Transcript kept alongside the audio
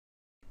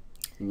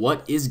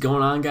What is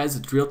going on, guys?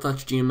 It's Real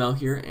Touch GML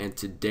here, and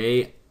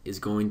today is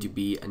going to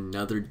be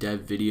another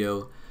dev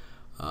video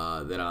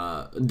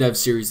dev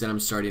series that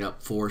I'm starting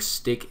up for.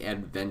 Stick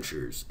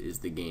Adventures is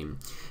the game.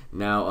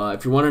 Now,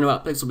 if you're wondering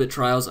about Pixelbit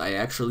Trials, I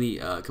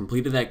actually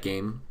completed that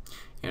game,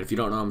 and if you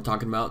don't know what I'm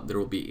talking about, there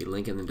will be a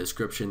link in the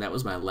description. That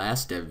was my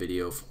last dev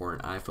video for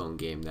an iPhone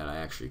game that I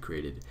actually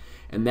created,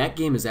 and that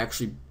game is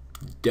actually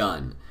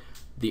done.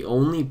 The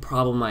only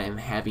problem I am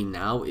having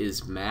now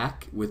is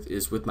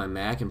with my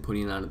Mac and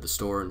putting it onto the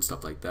store and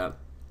stuff like that.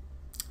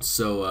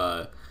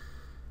 So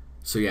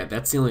yeah,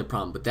 that's the only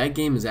problem. But that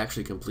game is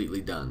actually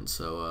completely done.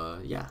 So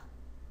yeah.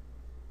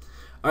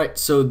 All right.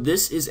 So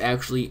this is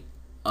actually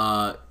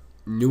a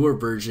newer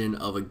version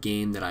of a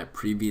game that I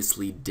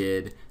previously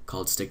did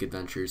called Stick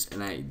Adventures,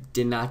 and I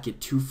did not get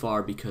too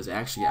far because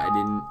actually I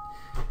didn't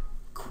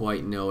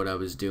quite know what I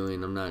was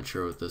doing. I'm not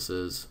sure what this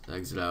is.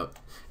 Exit out.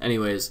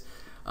 Anyways.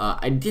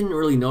 I didn't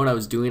really know what I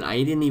was doing.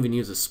 I didn't even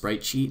use a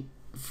sprite sheet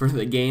for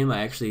the game.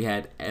 I actually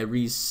had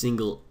every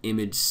single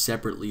image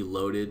separately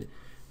loaded,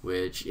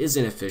 which is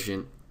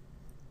inefficient.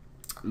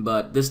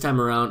 But this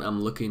time around,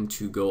 I'm looking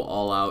to go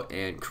all out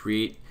and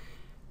create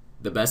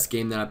the best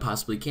game that I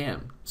possibly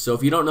can. So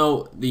if you don't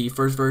know the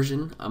first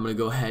version, I'm going to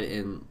go ahead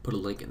and put a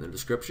link in the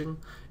description,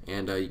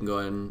 and you can go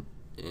ahead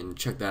and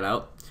check that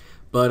out.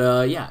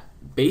 But yeah,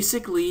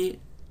 basically,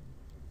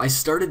 I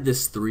started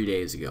this 3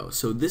 days ago,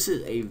 so this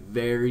is a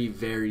very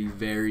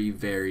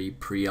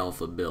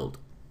pre-alpha build.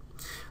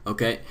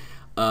 Okay,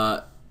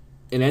 and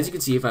as you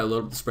can see, if I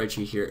load up the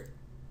spreadsheet here,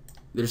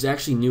 there's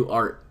actually new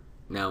art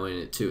now in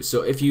it too.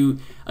 So if you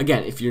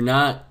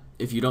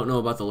don't know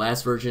about the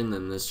last version,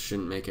 then this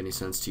shouldn't make any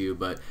sense to you.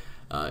 But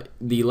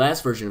the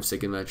last version of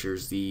Stick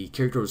Adventures, the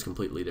character was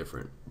completely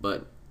different.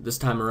 But this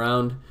time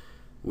around,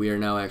 we are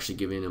now actually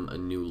giving him a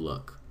new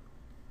look.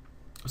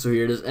 So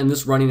here it is, and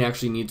this running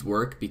actually needs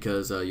work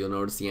because you'll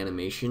notice the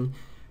animation.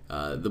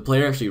 The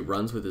player actually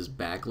runs with his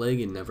back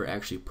leg and never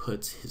actually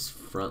puts his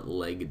front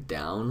leg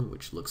down,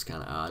 which looks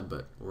kind of odd,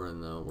 but we're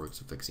in the works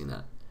of fixing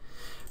that.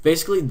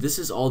 Basically, this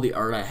is all the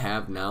art I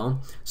have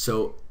now.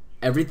 So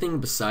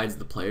everything besides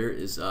the player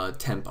is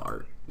temp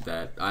art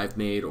that I've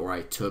made or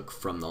I took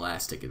from the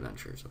last Stick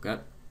Adventures. Okay.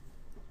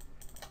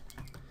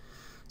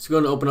 So go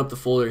and open up the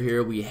folder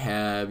here.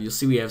 You'll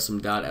see we have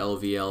some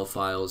 .lvl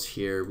files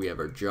here. We have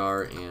our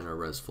jar and our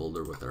res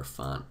folder with our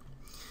font.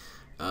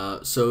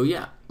 So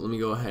yeah, let me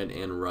go ahead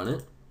and run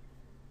it.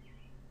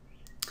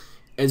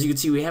 As you can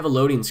see, we have a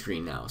loading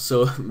screen now.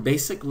 So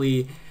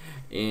basically,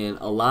 in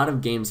a lot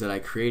of games that I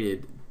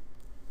created,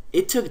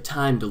 it took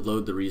time to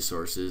load the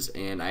resources,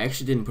 and I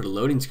actually didn't put a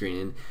loading screen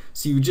in,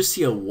 so you just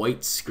see a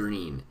white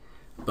screen.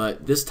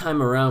 But this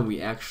time around, we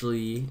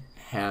actually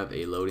have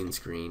a loading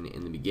screen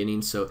in the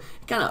beginning, so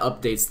it kind of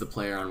updates the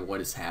player on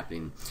what is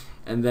happening.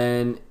 And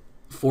then,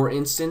 for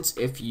instance,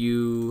 if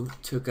you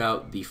took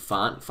out the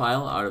font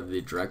file out of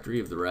the directory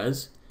of the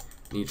res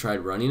and you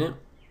tried running it,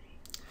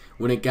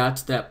 when it got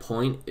to that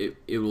point,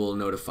 it will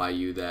notify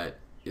you that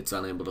it's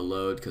unable to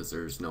load because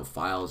there's no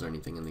files or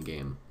anything in the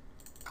game.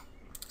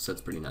 So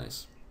that's pretty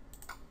nice,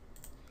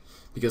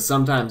 because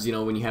sometimes, you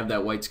know, when you have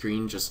that white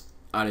screen just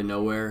out of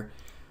nowhere,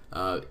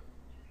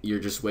 you're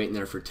just waiting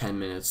there for 10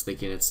 minutes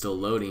thinking it's still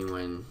loading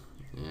when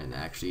it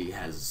actually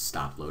has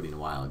stopped loading a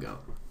while ago.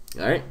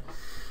 Alright,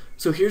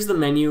 so here's the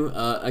menu.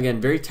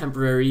 Again, very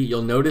temporary.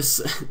 You'll notice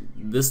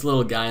this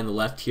little guy on the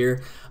left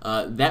here,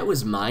 that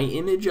was my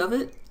image of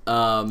it.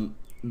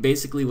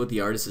 Basically what the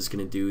artist is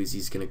going to do is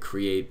he's going to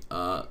create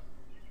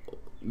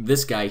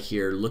this guy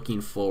here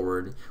looking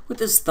forward with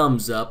his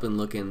thumbs up and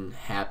looking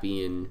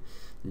happy and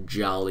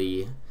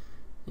jolly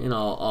and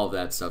all of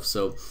that stuff.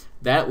 So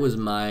that was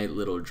my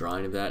little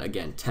drawing of that.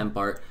 Again, temp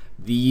art.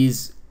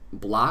 These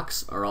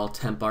blocks are all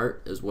temp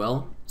art as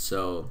well.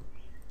 So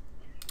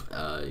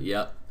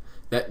yep,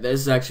 this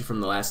is actually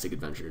from the last Stick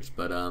Adventures.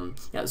 But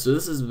yeah, so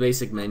this is the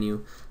basic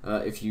menu.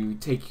 If you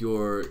take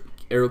your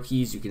arrow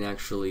keys, you can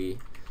actually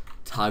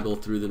toggle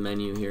through the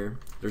menu here.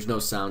 There's no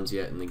sounds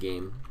yet in the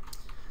game.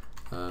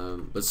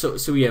 But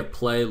so we have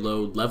play,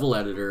 load, level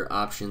editor,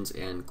 options,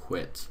 and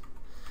quit.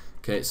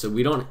 Okay, so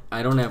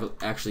I don't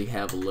actually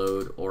have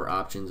load or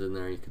options in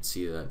there. You can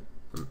see that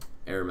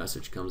error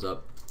message comes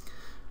up.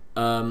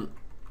 Let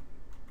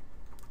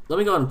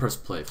me go ahead and press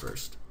play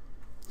first.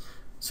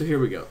 So here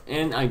we go.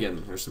 And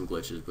again, there's some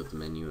glitches with the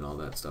menu and all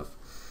that stuff.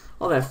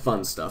 All that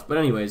fun stuff. But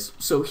anyways,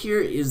 so here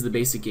is the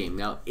basic game.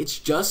 Now, it's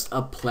just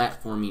a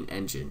platforming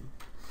engine.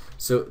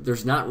 So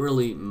there's not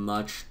really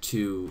much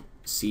to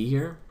see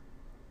here.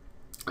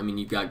 I mean,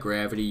 you've got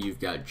gravity, you've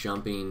got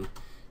jumping,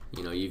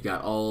 you know, you've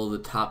got all the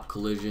top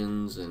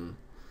collisions and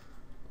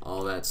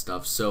all that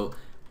stuff. So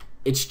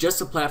it's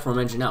just a platform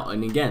engine now.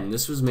 And again,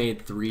 this was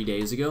made 3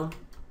 days ago,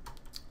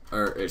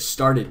 or it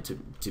started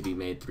to be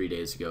made 3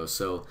 days ago.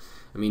 So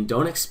I mean,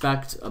 don't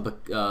expect a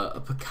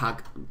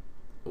Picasso.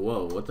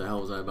 Whoa, what the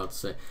hell was I about to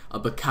say? A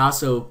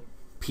Picasso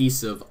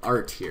piece of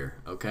art here.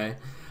 Okay.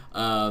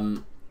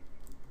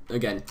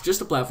 Again,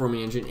 just a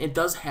platforming engine. It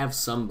does have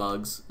some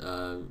bugs.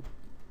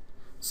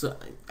 So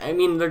I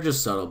mean, they're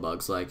just subtle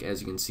bugs. Like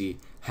as you can see,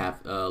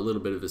 half a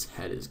little bit of his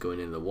head is going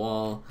into the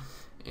wall,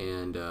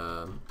 and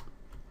no,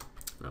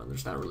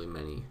 there's not really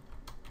many.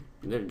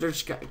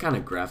 There's kind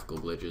of graphical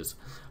glitches.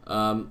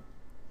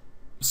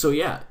 So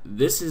yeah,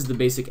 this is the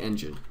basic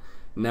engine.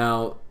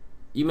 Now,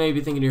 you may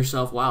be thinking to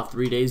yourself, wow,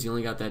 3 days, you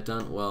only got that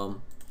done?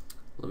 Well,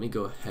 let me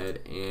go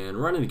ahead and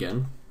run it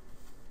again.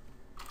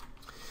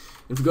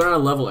 If we go down to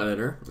level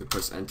editor, we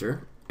press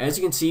enter. As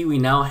you can see, we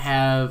now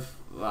have,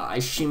 I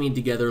shimmied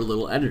together a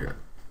little editor.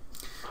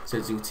 So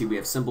as you can see, we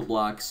have simple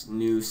blocks,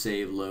 new,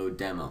 save, load,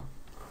 demo.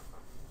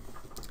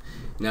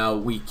 Now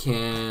we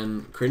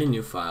can create a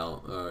new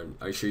file.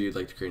 Are you sure you'd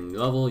like to create a new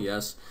level?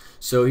 Yes.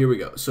 So here we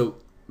go. So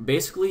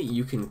basically,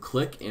 you can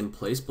click and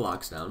place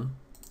blocks down,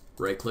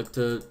 right click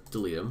to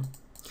delete them,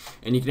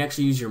 and you can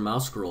actually use your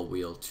mouse scroll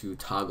wheel to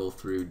toggle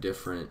through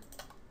different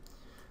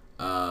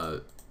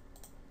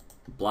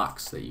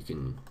blocks that you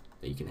can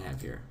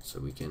have here. So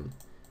we can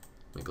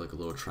make like a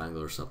little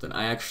triangle or something.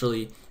 I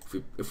actually,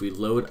 if we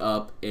load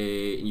up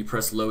and you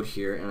press load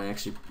here, and I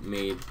actually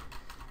made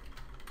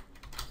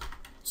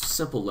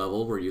simple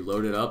level where you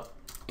load it up,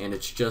 and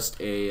it's just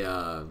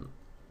a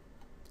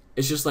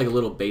it's just like a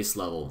little base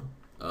level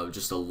of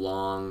just a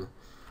long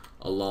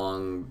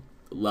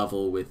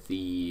level with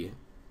the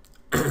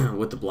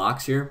with the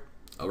blocks here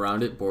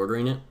around it,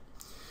 bordering it.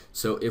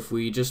 So if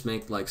we just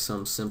make like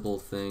some simple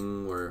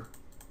thing where,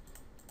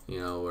 you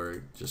know, where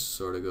it just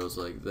sort of goes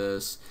like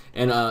this,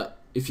 and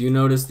if you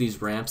notice,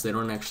 these ramps, they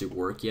don't actually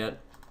work yet,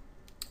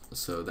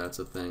 so that's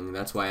a thing.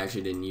 That's why I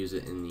actually didn't use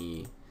it in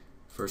the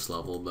first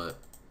level. But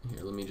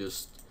here, let me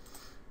just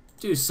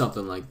do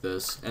something like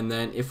this, and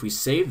then if we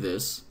save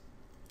this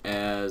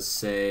as,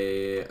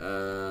 say,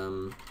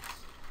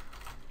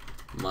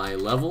 my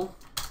level,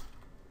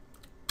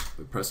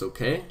 we press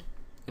OK,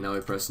 and now we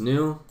press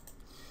new.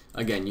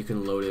 Again, you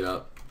can load it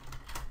up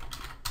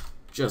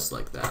just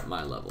like that,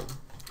 my level.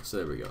 So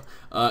there we go.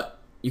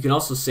 You can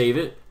also save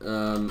it,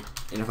 and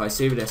if I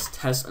save it as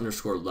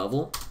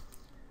test_level,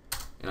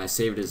 and I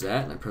save it as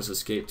that, and I press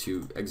escape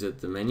to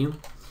exit the menu,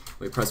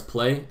 we press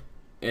play,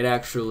 it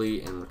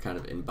actually, and we're kind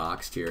of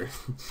inboxed here,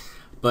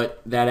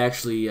 but that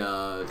actually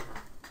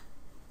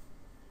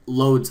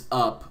loads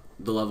up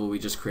the level we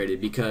just created,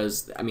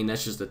 because, I mean,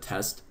 that's just a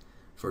test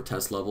for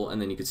test level,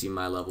 and then you can see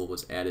my level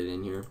was added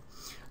in here.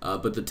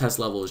 But the test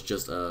level is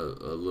just a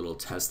little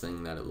test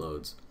thing that it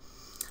loads.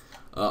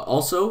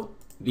 Also,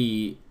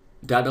 the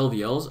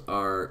 .lvls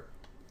are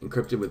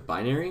encrypted with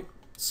binary,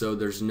 so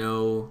there's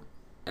no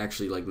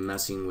actually like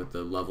messing with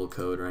the level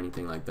code or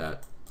anything like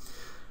that.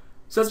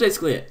 So that's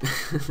basically it.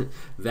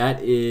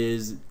 That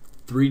is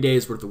 3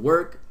 days worth of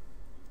work.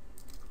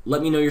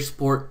 Let me know your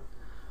support.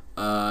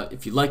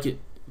 If you like it,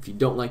 if you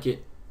don't like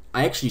it.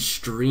 I actually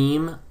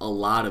stream a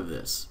lot of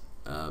this,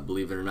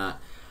 believe it or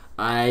not.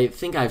 I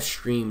think I've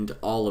streamed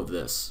all of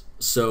this.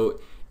 So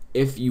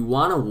if you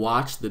want to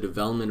watch the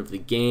development of the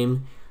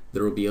game,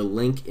 there will be a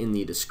link in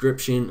the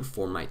description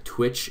for my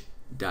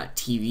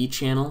twitch.tv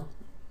channel.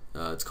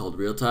 It's called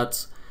Real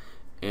Tuts,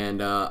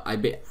 and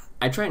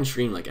I try and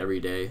stream like every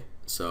day.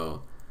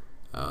 So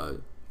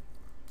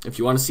if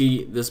you want to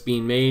see this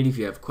being made, if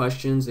you have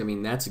questions, I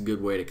mean, that's a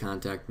good way to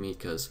contact me,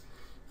 because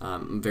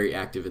I'm very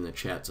active in the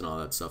chats and all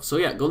that stuff. So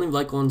yeah, go leave a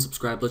like and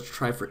subscribe. Let's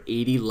try for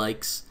 80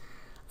 likes.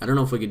 I don't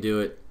know if we could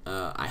do it.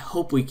 I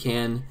hope we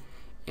can.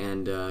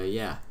 And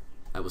yeah,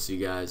 I will see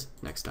you guys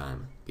next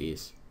time.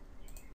 Peace.